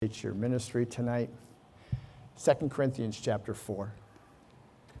It's your ministry tonight. 2 Corinthians chapter 4.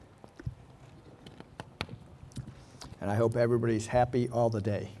 And I hope everybody's happy all the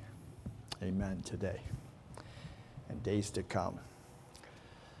day. Amen today. And days to come.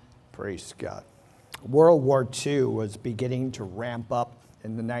 Praise God. World War II was beginning to ramp up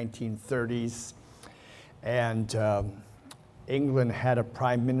in the 1930s. And England had a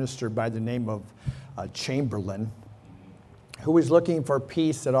prime minister by the name of Chamberlain, who was looking for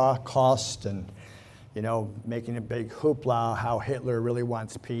peace at all costs and, making a big hoopla how Hitler really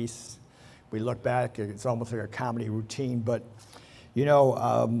wants peace. We look back, it's almost like a comedy routine, but, he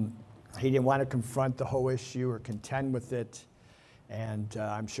didn't want to confront the whole issue or contend with it. And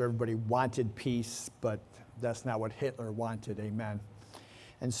I'm sure everybody wanted peace, but that's not what Hitler wanted, amen.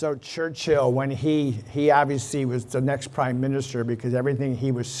 And so Churchill, when he obviously was the next prime minister because everything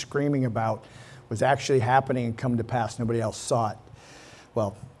he was screaming about was actually happening and come to pass. Nobody else saw it.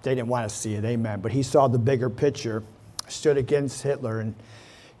 Well, they didn't want to see it, amen. But he saw the bigger picture, stood against Hitler. And,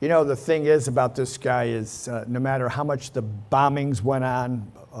 the thing is about this guy is no matter how much the bombings went on,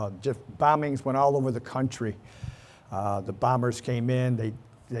 just bombings went all over the country. The bombers came in.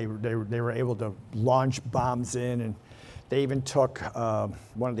 They were able to launch bombs in. And they even took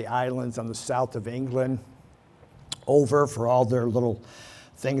one of the islands on the south of England over for all their little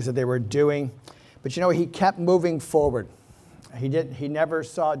things that they were doing. But he kept moving forward. He never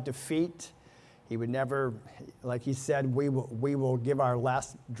saw defeat. He would never, like he said, we will give our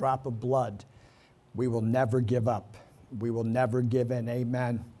last drop of blood. We will never give up. We will never give in,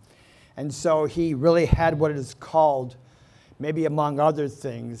 amen. And so he really had what is called, maybe among other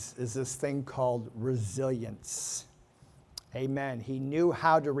things, is this thing called resilience. Amen. He knew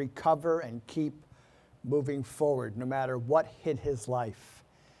how to recover and keep moving forward no matter what hit his life.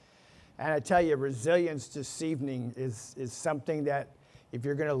 And I tell you, resilience this evening is something that if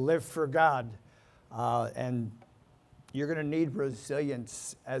you're going to live for God, and you're going to need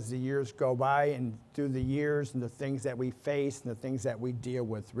resilience as the years go by and through the years and the things that we face and the things that we deal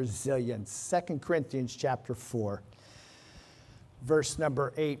with. Resilience. 2 Corinthians chapter 4, verse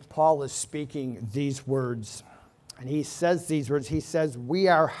number 8, Paul is speaking these words. And he says these words. He says, "We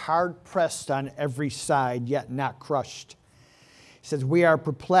are hard pressed on every side, yet not crushed." He says, "We are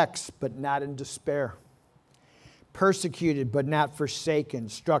perplexed, but not in despair. Persecuted, but not forsaken.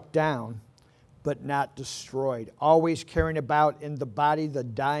 Struck down, but not destroyed. Always carrying about in the body the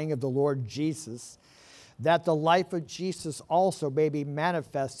dying of the Lord Jesus, that the life of Jesus also may be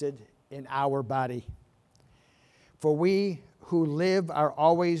manifested in our body. For we who live are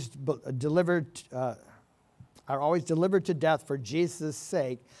always delivered to death for Jesus'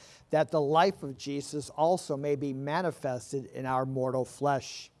 sake, that the life of Jesus also may be manifested in our mortal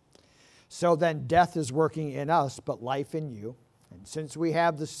flesh. So then death is working in us, but life in you. And since we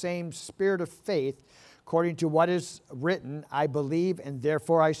have the same spirit of faith, according to what is written, I believe and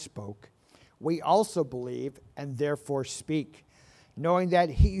therefore I spoke. We also believe and therefore speak, knowing that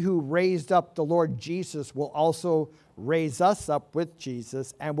he who raised up the Lord Jesus will also raise us up with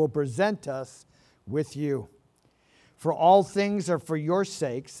Jesus and will present us with you. For all things are for your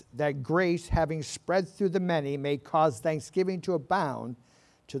sakes, that grace, having spread through the many, may cause thanksgiving to abound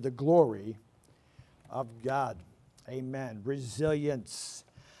to the glory of God." Amen. Resilience.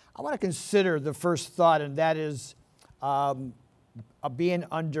 I want to consider the first thought, and that is being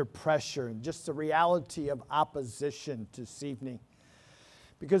under pressure and just the reality of opposition this evening.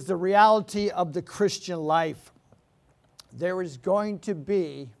 Because the reality of the Christian life, there is going to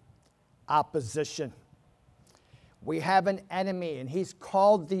be opposition. We have an enemy, and he's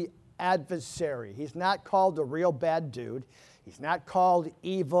called the adversary. He's not called a real bad dude. He's not called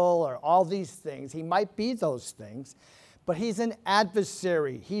evil or all these things. He might be those things, but he's an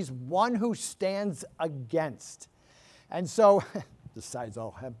adversary. He's one who stands against. And so, the side's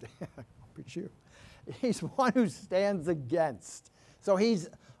all empty. But you. He's one who stands against. So he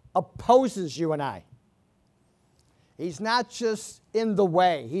opposes you and I. He's not just in the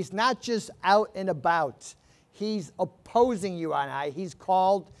way. He's not just out and about. He's opposing you and I. He's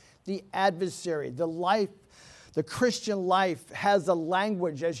called the adversary. The Christian life has a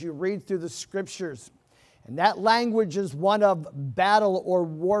language as you read through the scriptures. And that language is one of battle or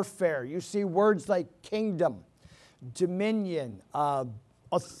warfare. You see words like kingdom, dominion,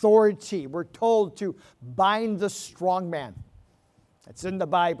 authority. We're told to bind the strong man. It's in the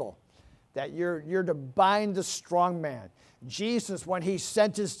Bible that you're to bind the strong man. Jesus, when he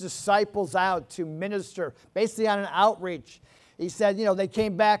sent his disciples out to minister, basically on an outreach, he said, they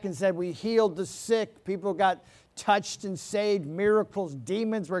came back and said, we healed the sick. People got touched and saved. Miracles,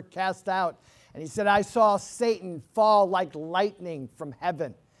 demons were cast out. And he said, I saw Satan fall like lightning from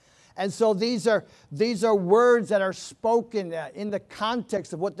heaven. And so these are words that are spoken in the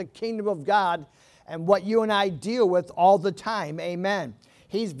context of what the kingdom of God and what you and I deal with all the time. Amen.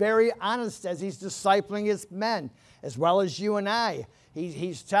 He's very honest as he's discipling his men, as well as you and I.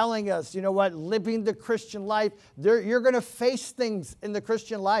 He's telling us, you know what, living the Christian life, you're going to face things in the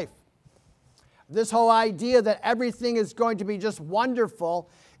Christian life. This whole idea that everything is going to be just wonderful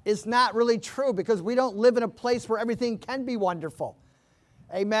is not really true, because we don't live in a place where everything can be wonderful.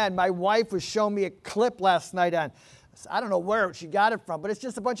 Amen. My wife was showing me a clip last night on, I don't know where she got it from, but it's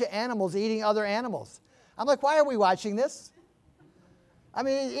just a bunch of animals eating other animals. I'm like, why are we watching this? I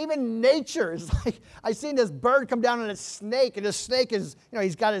mean, even nature is like, I seen this bird come down on a snake, and the snake is,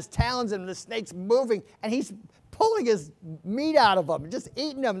 he's got his talons and the snake's moving, and he's pulling his meat out of him and just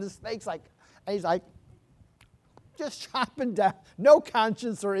eating them. And the snake's like, and he's like, just chopping down, no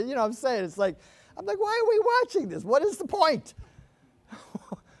conscience, or, what I'm saying? It's like, I'm like, why are we watching this? What is the point?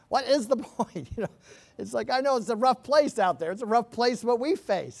 What is the point? It's like, I know it's a rough place out there. It's a rough place what we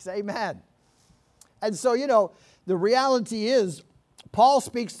face. Amen. And so, the reality is, Paul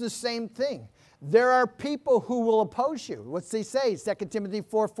speaks the same thing. There are people who will oppose you. What's he say? 2 Timothy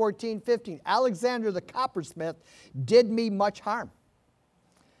 4:14, 15. Alexander the coppersmith did me much harm.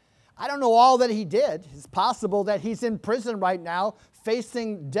 I don't know all that he did. It's possible that he's in prison right now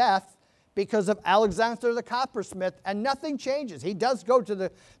facing death because of Alexander the coppersmith, and nothing changes. He does go to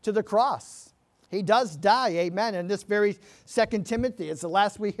the cross. He does die, amen. And this very 2 Timothy is the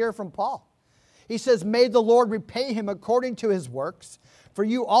last we hear from Paul. He says, may the Lord repay him according to his works, for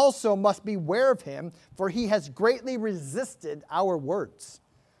you also must beware of him, for he has greatly resisted our words.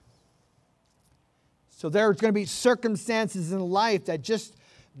 So there's going to be circumstances in life that just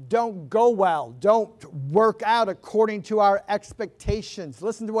don't go well, don't work out according to our expectations.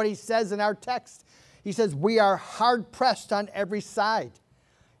 Listen to what he says in our text. He says, we are hard pressed on every side,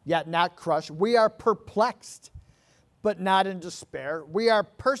 yet not crushed. We are perplexed, but not in despair. We are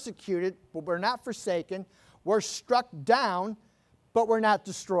persecuted, but we're not forsaken. We're struck down, but we're not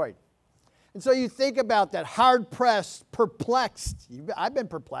destroyed. And so you think about that, hard pressed, perplexed. I've been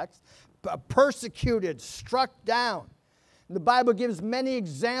perplexed, persecuted, struck down. The Bible gives many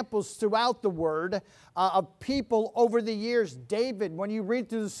examples throughout the Word of people over the years. David, when you read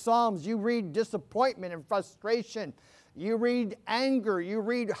through the Psalms, you read disappointment and frustration. You read anger. You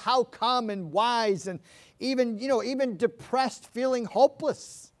read how come and whys, and even depressed, feeling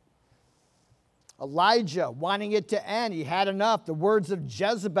hopeless. Elijah, wanting it to end. He had enough. The words of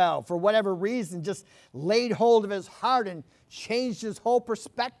Jezebel, for whatever reason, just laid hold of his heart and changed his whole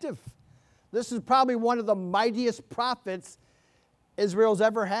perspective. This is probably one of the mightiest prophets Israel's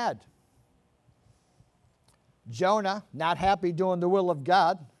ever had. Jonah, not happy doing the will of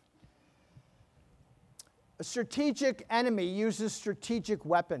God. A strategic enemy uses strategic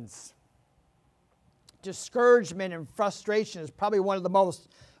weapons. Discouragement and frustration is probably one of the most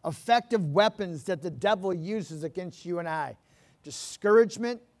effective weapons that the devil uses against you and I.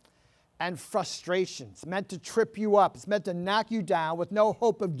 Discouragement and frustration. It's meant to trip you up. It's meant to knock you down with no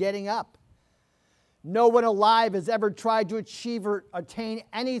hope of getting up. No one alive has ever tried to achieve or attain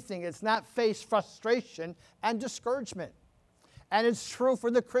anything. It's not faced frustration and discouragement. And it's true for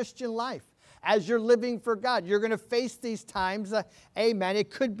the Christian life. As you're living for God, you're going to face these times. Amen.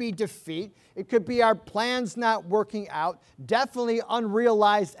 It could be defeat. It could be our plans not working out. Definitely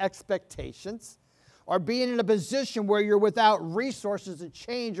unrealized expectations. Or being in a position where you're without resources to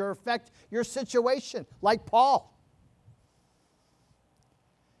change or affect your situation, like Paul.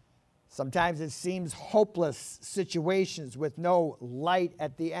 Sometimes it seems hopeless situations with no light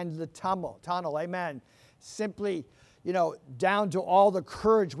at the end of the tunnel. Amen. Simply, down to all the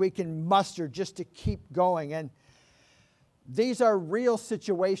courage we can muster just to keep going. And these are real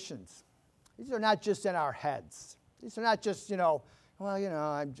situations. These are not just in our heads. These are not just,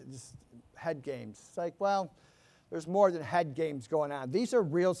 I'm just head games. It's like, well, there's more than head games going on. These are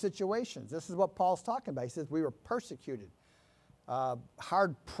real situations. This is what Paul's talking about. He says we were persecuted.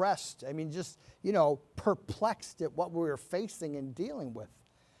 Hard pressed. Perplexed at what we were facing and dealing with.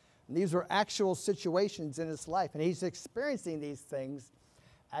 And these were actual situations in his life. And he's experiencing these things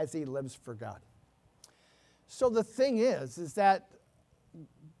as he lives for God. So the thing is that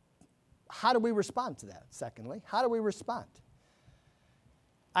how do we respond to that, secondly? How do we respond?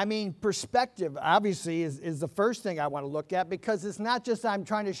 Perspective, obviously, is the first thing I want to look at, because it's not just I'm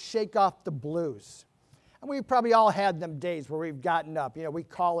trying to shake off the blues. And we've probably all had them days where we've gotten up. We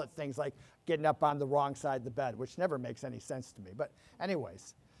call it things like getting up on the wrong side of the bed, which never makes any sense to me. But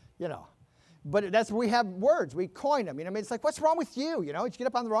anyways, But that's we have words. We coin them. It's like, what's wrong with you? Did you get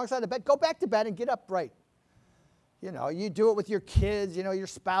up on the wrong side of the bed? Go back to bed and get up right. You know, you do it with your kids, you know, your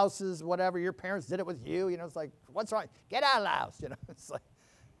spouses, whatever. Your parents did it with you. You know, it's like, what's wrong? Get out of the house. You know, it's like.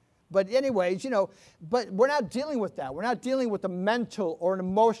 But anyways, you know, but we're not dealing with that. We're not dealing with a mental or an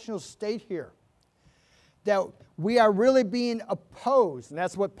emotional state here. That we are really being opposed. And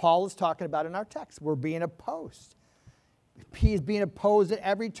that's what Paul is talking about in our text. We're being opposed. He's being opposed at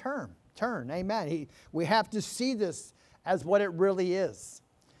every turn. Amen. We have to see this as what it really is.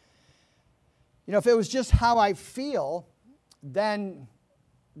 You know, if it was just how I feel, then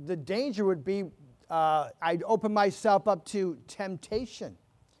the danger would be I'd open myself up to temptation.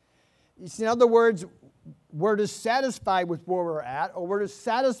 You see, in other words, we're dissatisfied with where we're at, or we're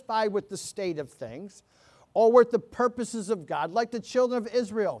dissatisfied with the state of things, or with the purposes of God, like the children of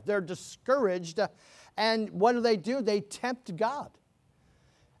Israel. They're discouraged, and what do? They tempt God.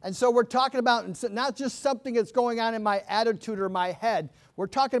 And so we're talking about not just something that's going on in my attitude or my head. We're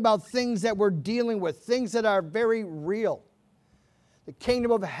talking about things that we're dealing with, things that are very real. The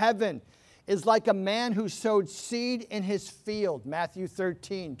kingdom of heaven is like a man who sowed seed in his field, Matthew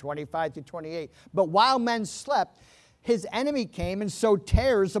 13, 25 to 28. But while men slept, his enemy came and sowed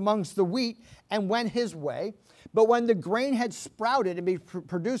tares amongst the wheat and went his way. But when the grain had sprouted and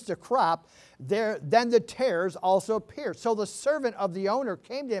produced a crop, then the tares also appeared. So the servant of the owner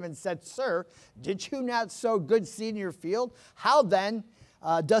came to him and said, Sir, did you not sow good seed in your field? How then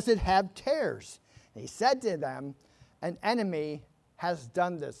does it have tares? And he said to them, An enemy has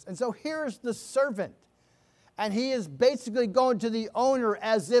done this. And so here's the servant. And he is basically going to the owner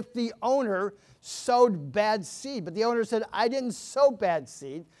as if the owner sowed bad seed. But the owner said, I didn't sow bad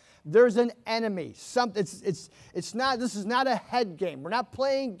seed. There's an enemy. This is not a head game. We're not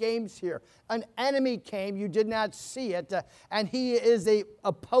playing games here. An enemy came, you did not see it, and he is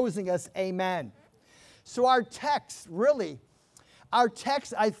opposing us. Amen. So our text,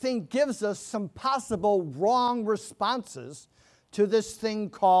 I think, gives us some possible wrong responses to this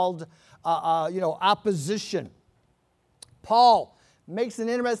thing called, opposition. Paul makes an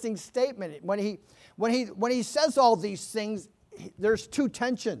interesting statement when he says all these things. There's two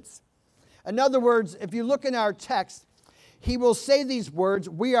tensions. In other words, if you look in our text, he will say these words,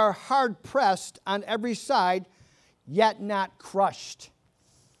 we are hard pressed on every side, yet not crushed.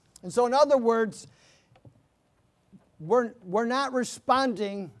 And so in other words, we're not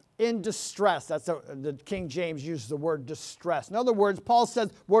responding in distress. That's the King James uses the word distress. In other words, Paul says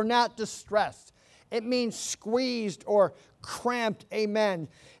we're not distressed. It means squeezed or cramped, amen.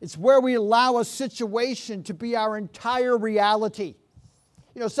 It's where we allow a situation to be our entire reality.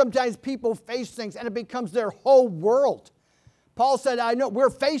 You know, sometimes people face things and it becomes their whole world. Paul said, I know we're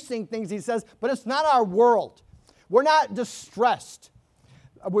facing things, he says, but it's not our world. We're not distressed.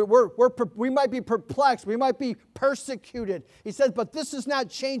 We might be perplexed. We might be persecuted. He says, but this is not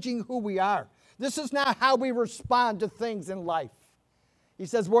changing who we are. This is not how we respond to things in life. He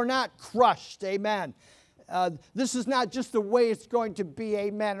says, we're not crushed, amen. This is not just the way it's going to be,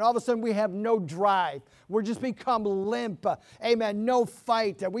 amen. And all of a sudden we have no drive. We're just become limp, amen, no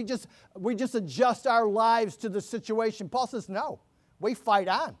fight. We just adjust our lives to the situation. Paul says, no, we fight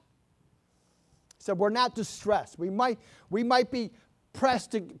on. So we're not distressed. We might be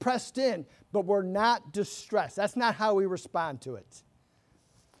pressed in, but we're not distressed. That's not how we respond to it.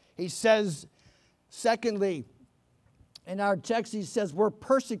 He says, secondly, in our text, he says we're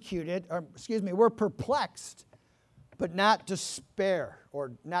we're perplexed, but not despair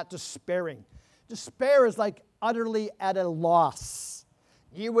or not despairing. Despair is like utterly at a loss.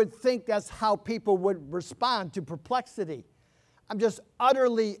 You would think that's how people would respond to perplexity. I'm just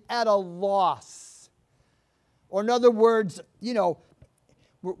utterly at a loss. Or in other words, you know,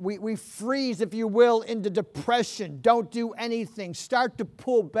 we freeze, if you will, into depression. Don't do anything. Start to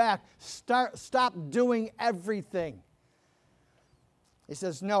pull back. Stop doing everything. He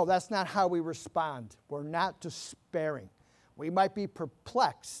says, no, that's not how we respond. We're not despairing. We might be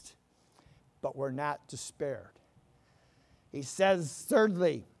perplexed, but we're not despaired. He says,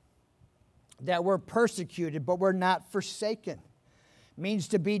 thirdly, that we're persecuted, but we're not forsaken. Means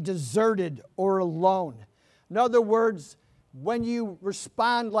to be deserted or alone. In other words, when you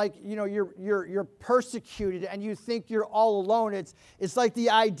respond like, you know, you're persecuted and you think you're all alone, it's like the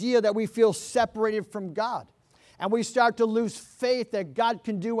idea that we feel separated from God. And we start to lose faith that God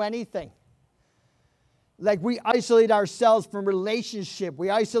can do anything. Like we isolate ourselves from relationship.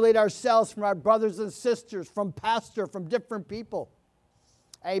 We isolate ourselves from our brothers and sisters, from pastor, from different people.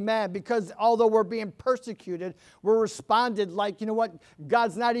 Amen. Because although we're being persecuted, we're responded like, you know what?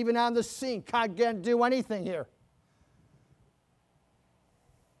 God's not even on the scene. God can't do anything here.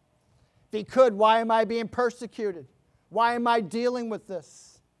 If he could, why am I being persecuted? Why am I dealing with this?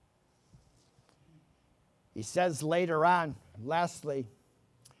 He says later on, lastly,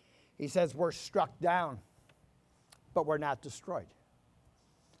 he says we're struck down, but we're not destroyed.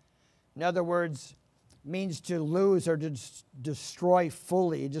 In other words, means to lose or to destroy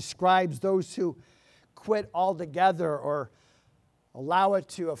fully. It describes those who quit altogether or allow it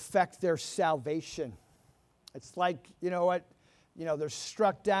to affect their salvation. It's like, they're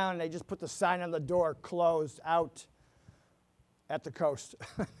struck down and they just put the sign on the door, closed, out at the coast.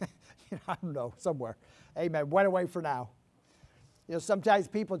 I don't know, somewhere. Amen. Went away for now. Sometimes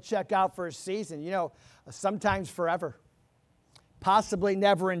people check out for a season, sometimes forever. Possibly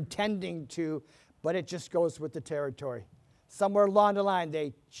never intending to, but it just goes with the territory. Somewhere along the line,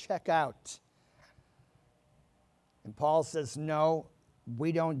 they check out. And Paul says, no,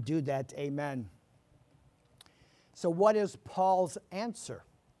 we don't do that. Amen. So what is Paul's answer?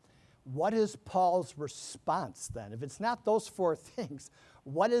 What is Paul's response then? If it's not those four things,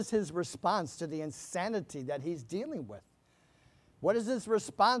 what is his response to the insanity that he's dealing with? What is his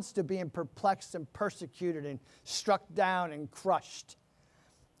response to being perplexed and persecuted and struck down and crushed?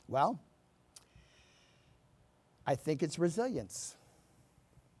 Well, I think it's resilience.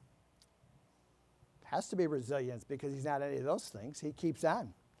 It has to be resilience because he's not any of those things. He keeps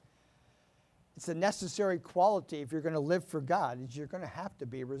on. It's a necessary quality if you're going to live for God, is you're going to have to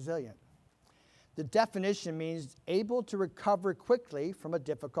be resilient. The definition means able to recover quickly from a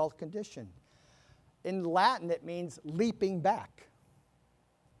difficult condition. In Latin, it means leaping back.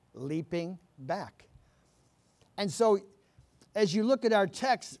 Leaping back. And so, as you look at our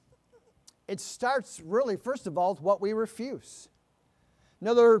text, it starts really, first of all, with what we refuse. In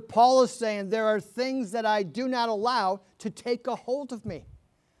other words, Paul is saying, there are things that I do not allow to take a hold of me.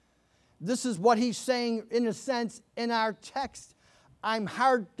 This is what he's saying, in a sense, in our text. I'm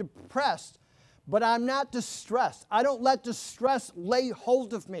hard depressed, but I'm not distressed. I don't let distress lay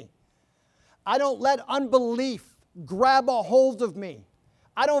hold of me. I don't let unbelief grab a hold of me.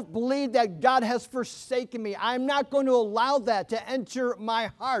 I don't believe that God has forsaken me. I'm not going to allow that to enter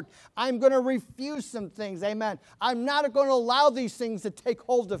my heart. I'm going to refuse some things, amen. I'm not going to allow these things to take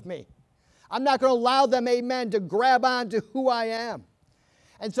hold of me. I'm not going to allow them, amen, to grab on to who I am.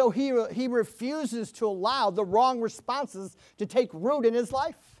 And so he refuses to allow the wrong responses to take root in his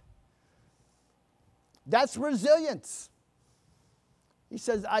life. That's resilience. He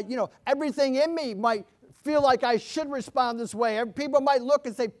says, everything in me might feel like I should respond this way. People might look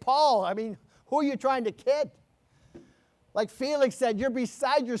and say, Paul, who are you trying to kid? Like Felix said, you're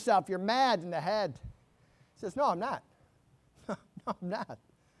beside yourself. You're mad in the head. He says, no, I'm not. No, I'm not.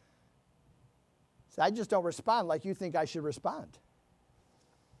 So I just don't respond like you think I should respond.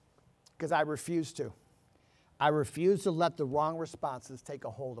 Because I refuse to. I refuse to let the wrong responses take a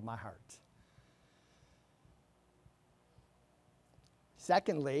hold of my heart.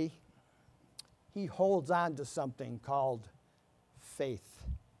 Secondly, he holds on to something called faith.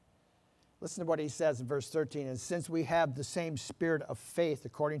 Listen to what he says in verse 13. And since we have the same spirit of faith,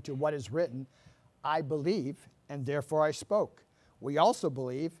 according to what is written, I believe, and therefore I spoke. We also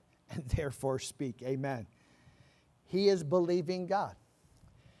believe, and therefore speak. Amen. He is believing God.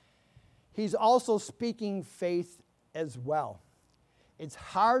 He's also speaking faith as well. It's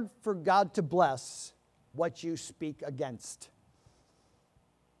hard for God to bless what you speak against.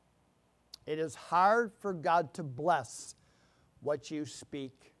 It is hard for God to bless what you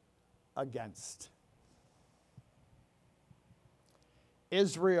speak against.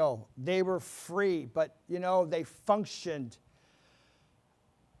 Israel, they were free, but, they functioned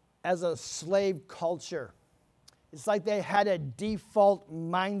as a slave culture. It's like they had a default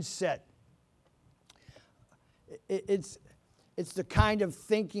mindset. It's the kind of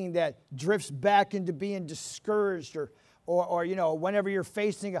thinking that drifts back into being discouraged or whenever you're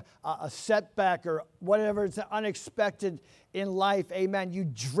facing a setback or whatever is unexpected in life, amen, you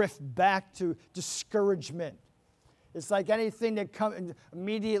drift back to discouragement. It's like anything that comes,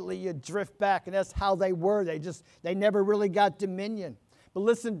 immediately you drift back, and that's how they were. They never really got dominion. But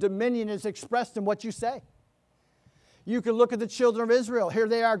listen, dominion is expressed in what you say. You can look at the children of Israel. Here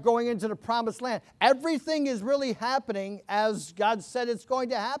they are going into the promised land. Everything is really happening as God said it's going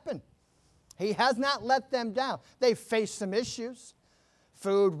to happen. He has not let them down. They faced some issues,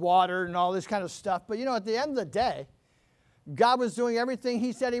 food, water, and all this kind of stuff. But, at the end of the day, God was doing everything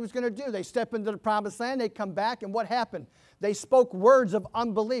he said he was going to do. They step into the promised land. They come back. And what happened? They spoke words of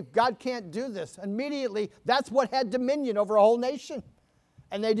unbelief. God can't do this. Immediately, that's what had dominion over a whole nation.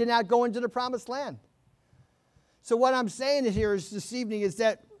 And they did not go into the promised land. So what I'm saying here this evening is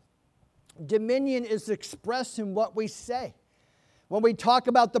that dominion is expressed in what we say. when we talk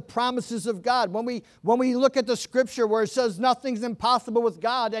about the promises of God, when we look at the scripture where it says nothing's impossible with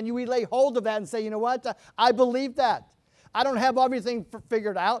God, and we lay hold of that and say, you know what, I believe that. I don't have everything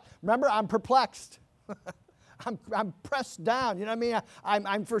figured out. Remember, I'm perplexed. I'm pressed down. You know what I mean?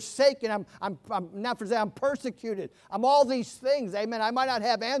 I'm forsaken. I'm not forsaken. I'm persecuted. I'm all these things. Amen. I might not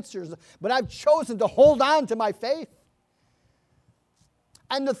have answers, but I've chosen to hold on to my faith.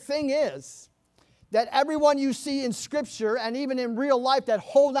 And the thing is that everyone you see in Scripture and even in real life that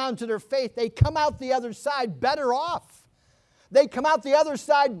hold on to their faith, they come out the other side better off. They come out the other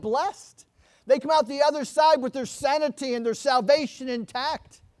side blessed. They come out the other side with their sanity and their salvation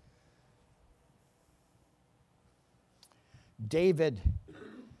intact. David,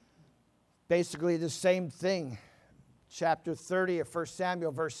 basically the same thing. Chapter 30 of 1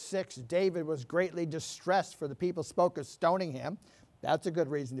 Samuel, verse 6, David was greatly distressed, for the people spoke of stoning him. That's a good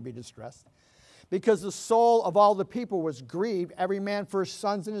reason to be distressed. Because the soul of all the people was grieved, every man for his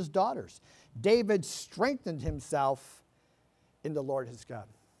sons and his daughters. David strengthened himself in the Lord his God.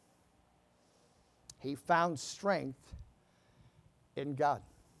 He found strength in God.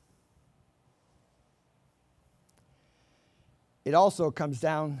 It also comes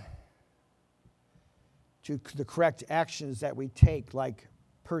down to the correct actions that we take, like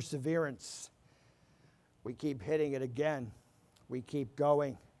perseverance. We keep hitting it again. We keep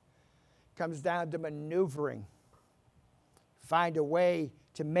going. It comes down to maneuvering. Find a way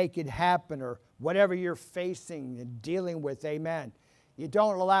to make it happen, or whatever you're facing and dealing with, amen. You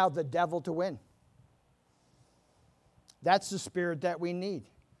don't allow the devil to win. That's the spirit that we need.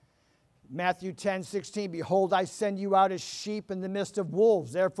 Matthew 10:16, behold, I send you out as sheep in the midst of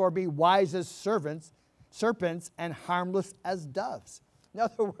wolves. Therefore be wise as serpents, and harmless as doves. In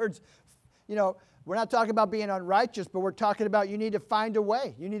other words, we're not talking about being unrighteous, but we're talking about you need to find a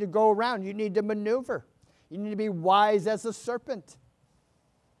way. You need to go around. You need to maneuver. You need to be wise as a serpent.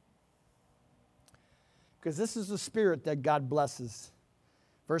 Because this is the spirit that God blesses.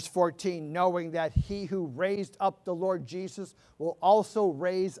 Verse 14, knowing that he who raised up the Lord Jesus will also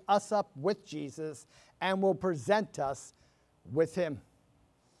raise us up with Jesus and will present us with him.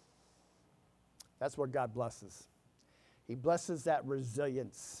 That's what God blesses. He blesses that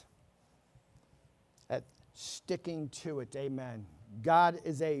resilience, that sticking to it, amen. God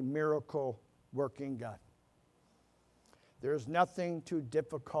is a miracle working God. There is nothing too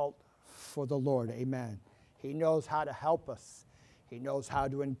difficult for the Lord, amen. He knows how to help us. He knows how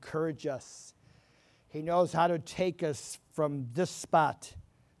to encourage us. He knows how to take us from this spot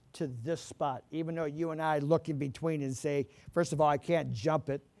to this spot, even though you and I look in between and say, first of all, I can't jump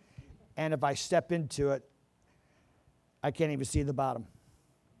it, and if I step into it, I can't even see the bottom.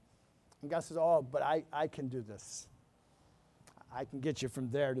 And God says, oh, but I can do this. I can get you from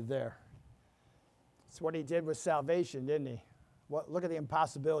there to there. That's what he did with salvation, didn't he? Look at the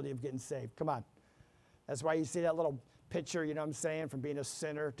impossibility of getting saved. Come on. That's why you see that little picture, you know what I'm saying, from being a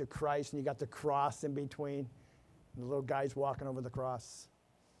sinner to Christ, and you got the cross in between, and the little guy's walking over the cross.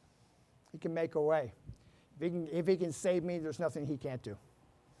 He can make a way. If he can save me, there's nothing he can't do.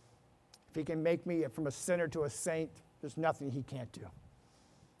 If he can make me from a sinner to a saint, there's nothing he can't do.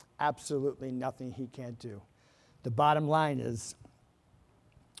 Absolutely nothing he can't do. The bottom line is,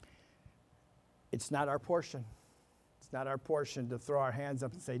 it's not our portion. It's not our portion to throw our hands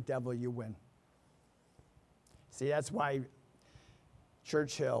up and say, devil, you win. See, that's why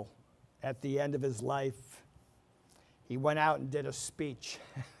Churchill, at the end of his life, he went out and did a speech.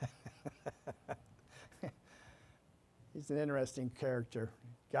 He's an interesting character.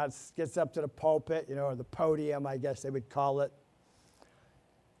 God gets up to the pulpit, or the podium, I guess they would call it.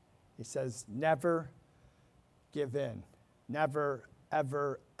 He says, never give in. Never,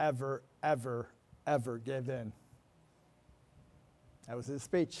 ever, ever, ever, ever give in. That was his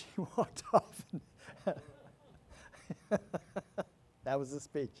speech. He walked off. That was his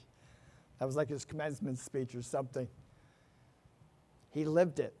speech. That was like his commencement speech or something. He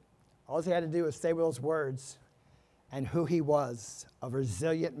lived it. All he had to do was say those words and who he was, a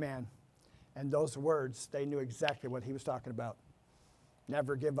resilient man. And those words, they knew exactly what he was talking about.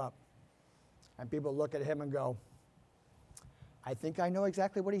 Never give up. And people look at him and go, I think I know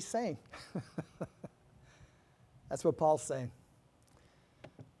exactly what he's saying. That's what Paul's saying.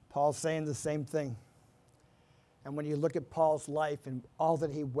 Paul's saying the same thing. And when you look at Paul's life and all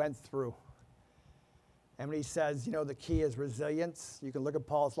that he went through, and when he says, the key is resilience, you can look at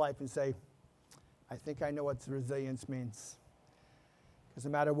Paul's life and say, I think I know what resilience means. Because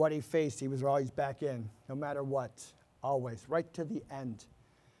no matter what he faced, he was always back in. No matter what, always, right to the end.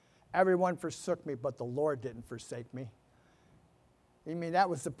 Everyone forsook me, but the Lord didn't forsake me. I mean, that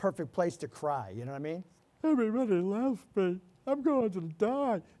was the perfect place to cry, you know what I mean? Everybody left me. I'm going to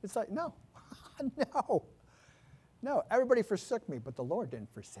die. It's like, no, no, no. Everybody forsook me, but the Lord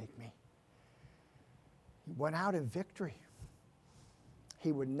didn't forsake me. He went out in victory.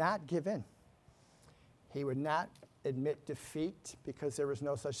 He would not give in. He would not admit defeat because there was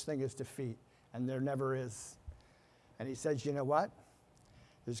no such thing as defeat, and there never is. And he says, you know what?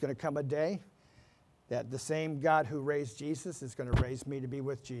 There's going to come a day that the same God who raised Jesus is going to raise me to be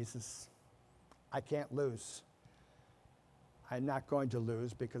with Jesus. I can't lose. I'm not going to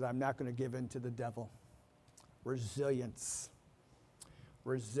lose because I'm not going to give in to the devil. Resilience.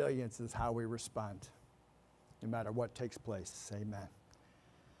 Resilience is how we respond, no matter what takes place. Amen.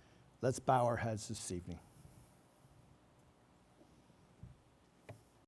 Let's bow our heads this evening.